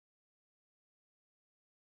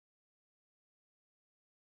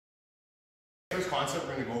concept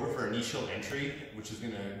we're going to go over for our knee shield entry, which is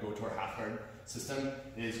going to go to our half guard system,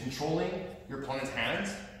 is controlling your opponent's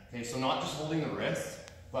hands. Okay, so not just holding the wrist,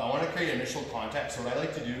 but I want to create initial contact. So what I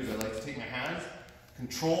like to do is I like to take my hands,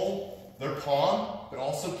 control their palm, but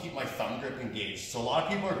also keep my thumb grip engaged. So a lot of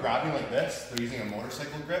people are grabbing like this. They're using a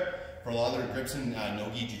motorcycle grip for a lot of their grips in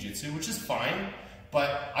no-gi jiu-jitsu, which is fine.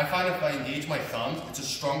 But I find if I engage my thumbs, it's a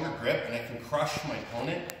stronger grip and I can crush my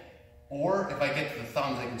opponent. Or if I get to the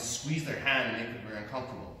thumbs, I can squeeze their hand and make it very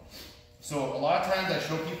uncomfortable. So a lot of times I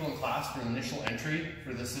show people in class for initial entry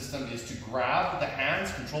for the system is to grab the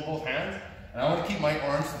hands, control both hands, and I want to keep my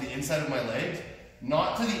arms to the inside of my legs,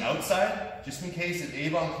 not to the outside, just in case if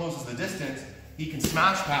A-bomb closes the distance, he can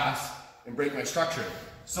smash pass and break my structure.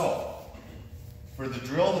 So for the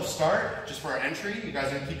drill to start, just for our entry, you guys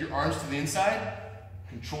are going to keep your arms to the inside,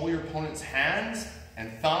 control your opponent's hands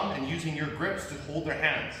and thumb, and using your grips to hold their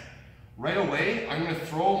hands. Right away, I'm going to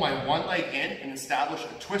throw my one leg in and establish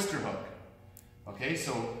a twister hook. Okay,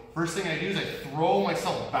 so first thing I do is I throw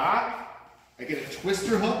myself back. I get a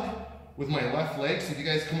twister hook with my left leg. So if you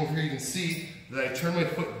guys come over here, you can see that I turn my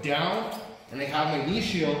foot down and I have my knee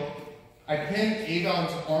shield. I pin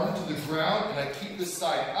A-Dom's arm to the ground and I keep this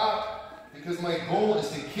side up because my goal is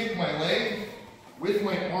to kick my leg with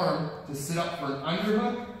my arm to sit up for an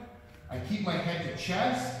underhook. I keep my head to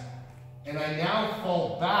chest and I now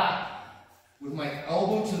fall back with my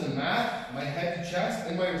elbow to the mat, my head to chest,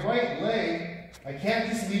 and my right leg, I can't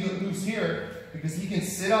just leave it loose here because he can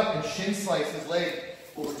sit up and shin slice his leg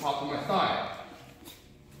over top of my thigh.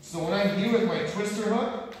 So when I'm here with my twister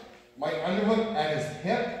hook, my underhook at his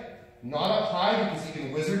hip, not up high because he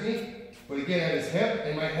can wizard me, but again at his hip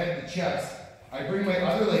and my head to chest. I bring my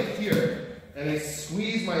other leg here and I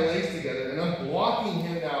squeeze my legs together and I'm blocking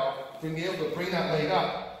him now from being able to bring that leg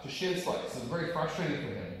up to shin slice. So it's very frustrating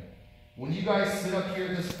for him. When you guys sit up here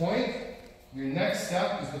at this point, your next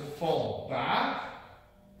step is to fall back,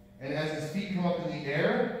 and as his feet come up in the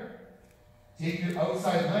air, take your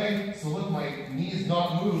outside leg, so look, my knee is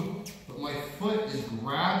not moved, but my foot is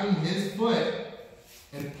grabbing his foot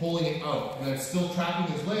and pulling it out, and I'm still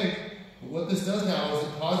trapping his leg, but what this does now is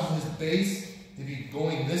it causes his base to be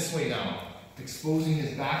going this way now, exposing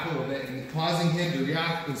his back a little bit, and causing him to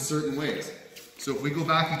react in certain ways. So if we go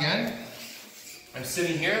back again, I'm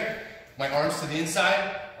sitting here, my arms to the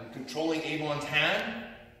inside, I'm controlling A-Bon's hand.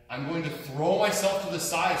 I'm going to throw myself to the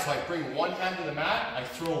side, so I bring one hand to the mat, I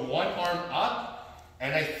throw one arm up,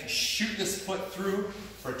 and I shoot this foot through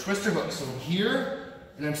for a twister hook. So I'm here,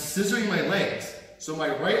 and I'm scissoring my legs. So my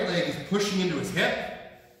right leg is pushing into his hip,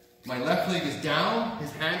 my left leg is down,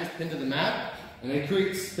 his hand is pinned to the mat, and I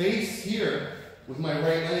create space here with my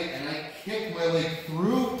right leg, and I kick my leg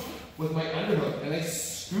through with my underhook, and I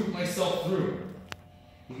scoop myself through.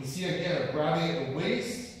 You can see again, I'm grabbing at the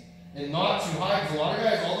waist and not too high, because a lot of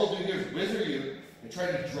guys, all they'll do here is wizard you and try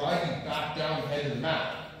to drive you back down head to the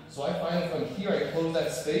mat. So I find if I'm here, I close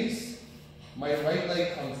that space, my right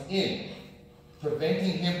leg comes in,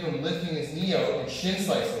 preventing him from lifting his knee out and shin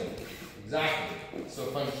slicing. Exactly. So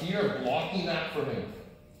if I'm here, blocking that for him.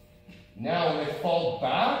 Now when I fall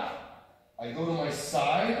back, I go to my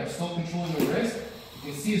side, I'm still controlling the wrist.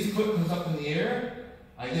 You can see his foot comes up in the air.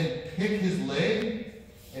 I then pick his leg,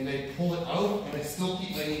 and I pull it out, and I still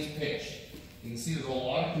keep my knees pinched. You can see there's a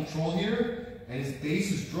lot of control here, and his base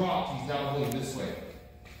is dropped. He's now going this way.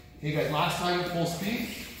 Okay guys, last time full speed.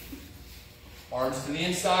 Arms to the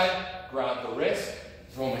inside, grab the wrist,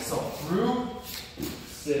 throw myself through,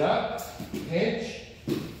 sit up, pinch,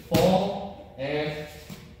 fall, and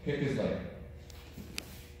pick his leg.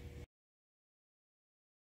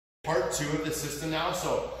 Part 2 of the system now.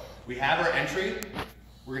 So we have our entry.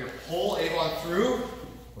 We're going to pull A-Bon through.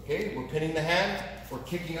 Okay, we're pinning the hand, we're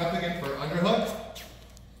kicking up again for underhook.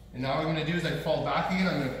 And now what I'm going to do is I fall back again,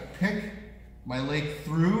 I'm going to pick my leg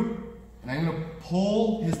through, and I'm going to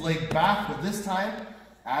pull his leg back, but this time,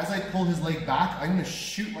 as I pull his leg back, I'm going to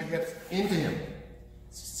shoot my hips into him.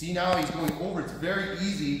 See now he's going over, it's very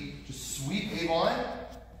easy, just sweep A-Bon,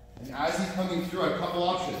 and as he's coming through, I have a couple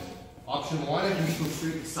options. Option 1, I can just go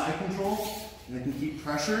straight to side control, and I can keep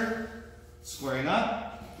pressure, squaring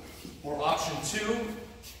up. Or option 2,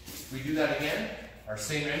 we do that again. Our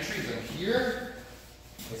same entry is I'm here,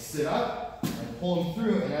 I sit up, I pull him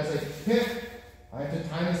through, and as I pick, I have to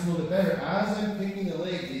time this a little bit better. As I'm picking the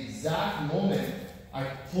leg, the exact moment I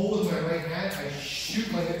pull with my right hand, I shoot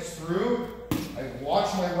my hips through, I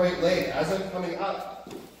watch my right leg. As I'm coming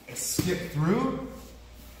up, I skip through,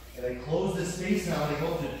 and I close this space now, and I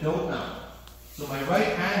go to don't now. So my right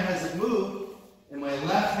hand hasn't moved, and my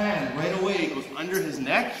left hand right away goes under his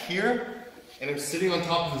neck here, and I'm sitting on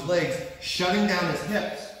top of his legs, shutting down his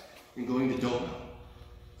hips and going to don't now.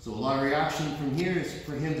 So a lot of reaction from here is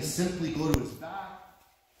for him to simply go to his back,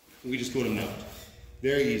 and we just go to mount.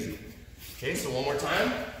 Very easy. Okay, so one more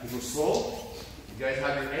time, we go slow. You guys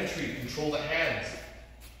have your entry, control the hands.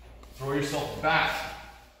 Throw yourself back.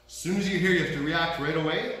 As soon as you're here, you have to react right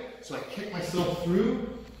away. So I kick myself through,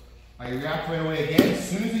 I react right away again. As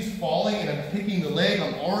soon as he's falling and I'm picking the leg,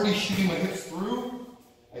 I'm already shooting my hips through.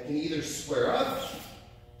 I can either square up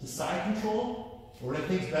to side control, or what I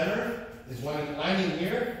think is better is when I'm landing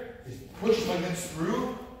here, is push my hips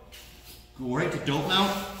through, go right to dope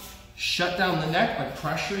mount, shut down the neck by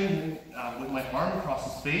pressuring with my arm across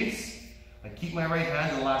his face. I keep my right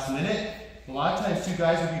hand to the last minute. A lot of times, two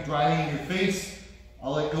guys will be driving in your face.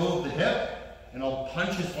 I'll let go of the hip, and I'll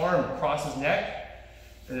punch his arm across his neck.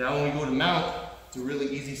 And now when we go to mount, it's a really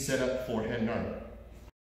easy setup for head and arm.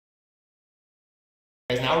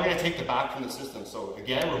 Guys, now we're going to take the back from the system. So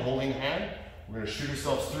again, we're holding the hand. We're going to shoot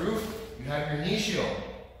ourselves through. You have your knee shield.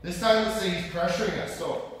 This time, let's say he's pressuring us.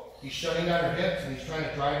 So he's shutting down our hips and he's trying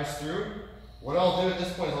to drive us through. What I'll do at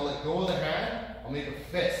this point is I'll let go of the hand. I'll make a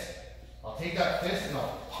fist. I'll take that fist and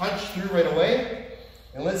I'll punch through right away.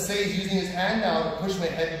 And let's say he's using his hand now to push my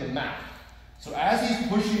head to the mat. So as he's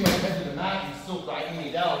pushing my head to the mat, he's still driving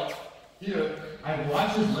me down. Here, I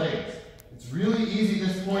watch his legs. It's really easy at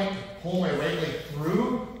this point to pull my right leg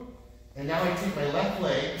through. And now I take my left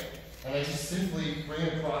leg and I just simply bring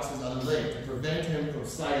it across his other leg to prevent him from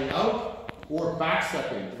sliding out or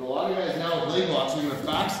backstepping. Because a lot of guys now with leg locks are going to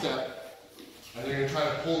backstep and they're going to try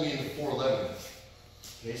to pull me into 411.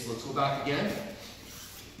 Okay, so let's go back again.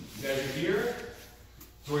 You guys are here.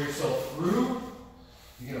 Throw yourself through.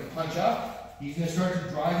 You're going to punch up. He's going to start to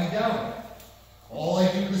drive you down. All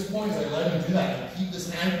I do at this point is I let him do that. I keep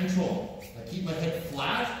this hand control. I keep my head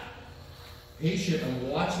flat, patient. I'm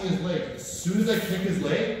watching his leg. As soon as I kick his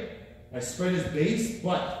leg, I spread his base,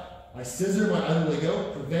 but I scissor my other leg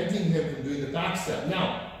out, preventing him from doing the back step.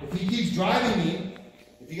 Now, if he keeps driving me,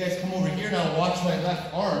 if you guys come over here now and watch my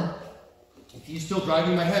left arm, if he's still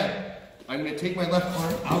driving my head, I'm going to take my left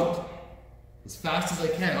arm out as fast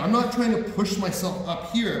as I can. I'm not trying to push myself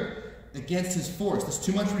up here against his force. There's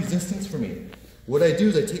too much resistance for me. What I do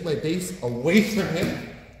is I take my base away from him,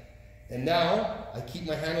 and now I keep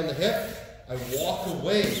my hand on the hip. I walk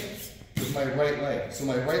away with my right leg. So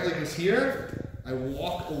my right leg is here. I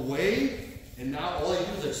walk away, and now all I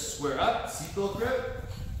do is I square up, seatbelt grip,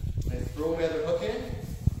 and throw my other hook in.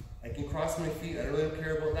 I can cross my feet. I don't really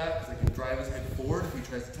care about that because I can drive his head forward if he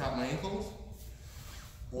tries to tap my ankles.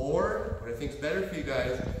 Or, what I think is better for you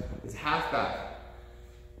guys is half back.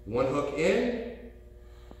 One hook in,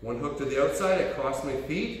 one hook to the outside, I cross my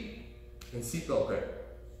feet, and seatbelt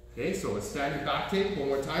grip. Okay, so a standard back take, one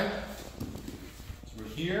more time. So we're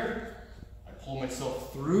here, I pull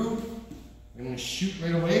myself through, I'm going to shoot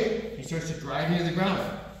right away, he starts to drive me to the ground.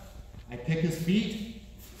 I pick his feet,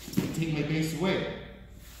 and take my base away.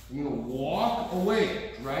 I'm going to walk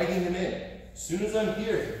away, dragging him in. As soon as I'm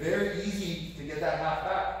here, it's very easy to get that half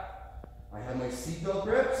back. I have my seatbelt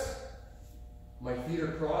grips, my feet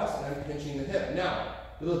are crossed, and I'm pinching the hip. Now,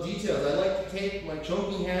 little details. I like to take my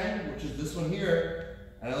choking hand, which is this one here,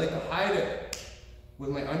 and I like to hide it with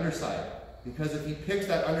my underside. Because if he picks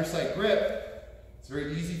that underside grip, it's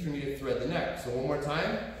very easy for me to thread the neck. So one more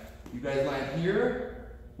time. You guys land here,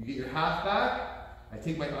 you get your half back, I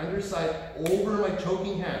take my underside over my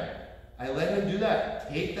choking hand. I let him do that.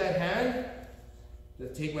 Take that hand,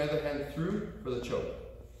 then take my other hand through for the choke.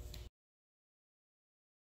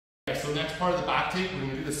 Okay, so next part of the back take, we're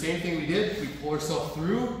going to do the same thing we did. We pull ourselves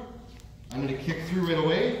through. I'm going to kick through right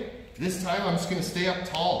away. This time I'm just going to stay up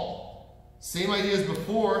tall. Same idea as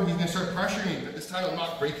before, he's going to start pressuring me, but this time I'm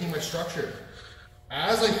not breaking my structure.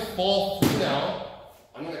 As I fall through now,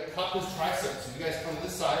 I'm going to cup his triceps. So you guys come to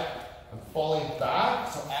this side, I'm falling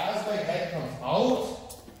back. So as my head comes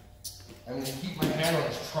out, I'm going to keep my hand on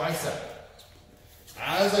his tricep.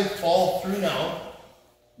 As I fall through now,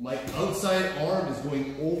 my outside arm is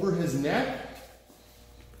going over his neck,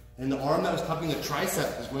 and the arm that was cupping the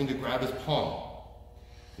tricep is going to grab his palm.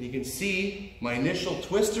 And you can see my initial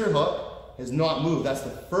twister hook has not moved. That's the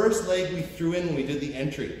first leg we threw in when we did the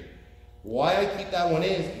entry. Why I keep that one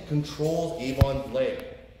in is it controls Avon's leg.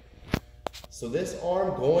 So this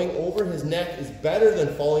arm going over his neck is better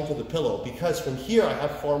than falling to the pillow because from here I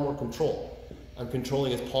have far more control. I'm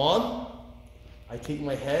controlling his palm. I take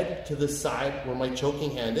my head to the side where my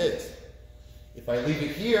choking hand is. If I leave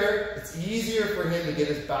it here, it's easier for him to get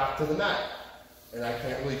his back to the mat. And I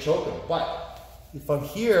can't really choke him. But if I'm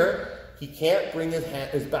here, he can't bring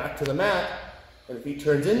his back to the mat. And if he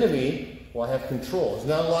turns into me, well, I have control. There's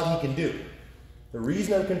not a lot he can do. The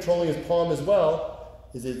reason I'm controlling his palm as well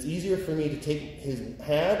is it's easier for me to take his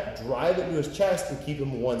hand, drive it into his chest, and keep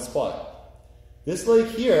him in one spot. This leg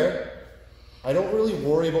here, I don't really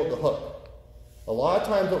worry about the hook. A lot of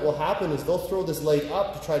times what will happen is they'll throw this leg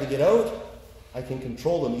up to try to get out. I can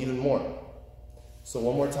control them even more. So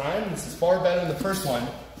one more time, this is far better than the first one.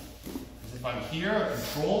 If I'm here, I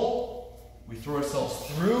control, we throw ourselves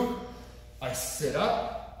through, I sit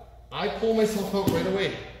up, I pull myself out right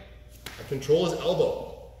away. I control his elbow.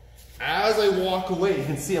 As I walk away, you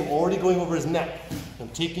can see I'm already going over his neck. I'm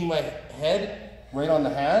taking my head right on the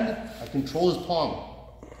hand, I control his palm.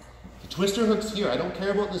 The twister hook's here, I don't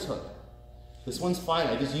care about this hook. This one's fine,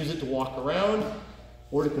 I just use it to walk around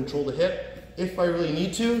or to control the hip. If I really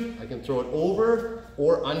need to, I can throw it over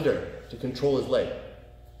or under to control his leg.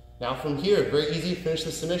 Now from here, very easy to finish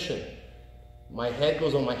the submission. My head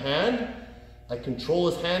goes on my hand, I control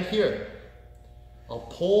his hand here. I'll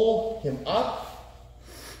pull him up,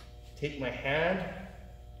 take my hand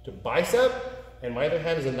to bicep, and my other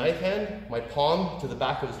hand is a knife hand, my palm to the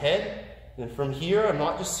back of his head. And from here, I'm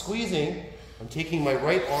not just squeezing, I'm taking my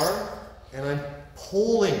right arm and I'm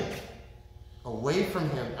pulling away from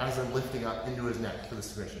him as I'm lifting up into his neck for the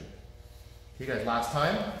submission. Okay guys, last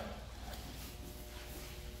time.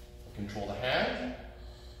 I control the hand,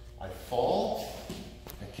 I fall,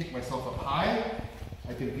 I kick myself up high,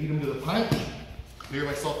 I can beat him to the punch, clear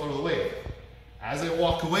myself out of the way. As I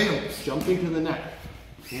walk away, I'm jumping to the neck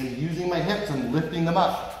and using my hips and lifting them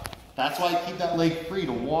up. That's why I keep that leg free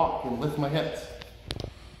to walk and lift my hips.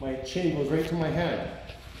 My chin goes right to my hand.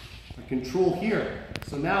 I control here.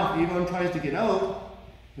 So now if anyone tries to get out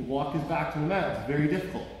and walk his back to the mat, it's very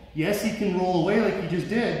difficult. Yes, he can roll away like he just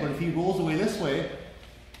did, but if he rolls away this way,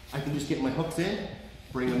 I can just get my hooks in,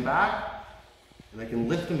 bring him back, and I can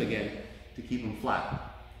lift him again to keep him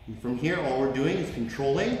flat. And from here, all we're doing is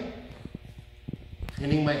controlling,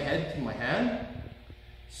 pinning my head to my hand,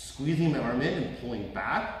 squeezing my arm in and pulling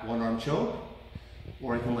back, one arm choke,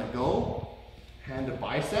 or I can let go, hand to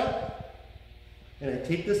bicep, and I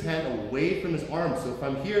take this hand away from his arm. So if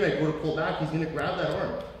I'm here and I go to pull back, he's gonna grab that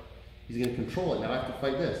arm. He's gonna control it. Now I have to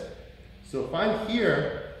fight this. So if I'm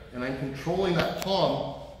here and I'm controlling that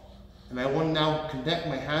palm, and I want to now connect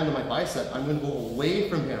my hand to my bicep, I'm gonna go away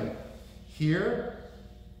from him here,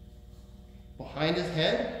 behind his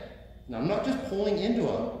head. Now I'm not just pulling into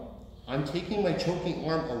him, I'm taking my choking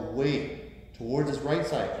arm away towards his right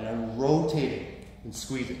side and I'm rotating and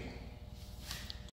squeezing.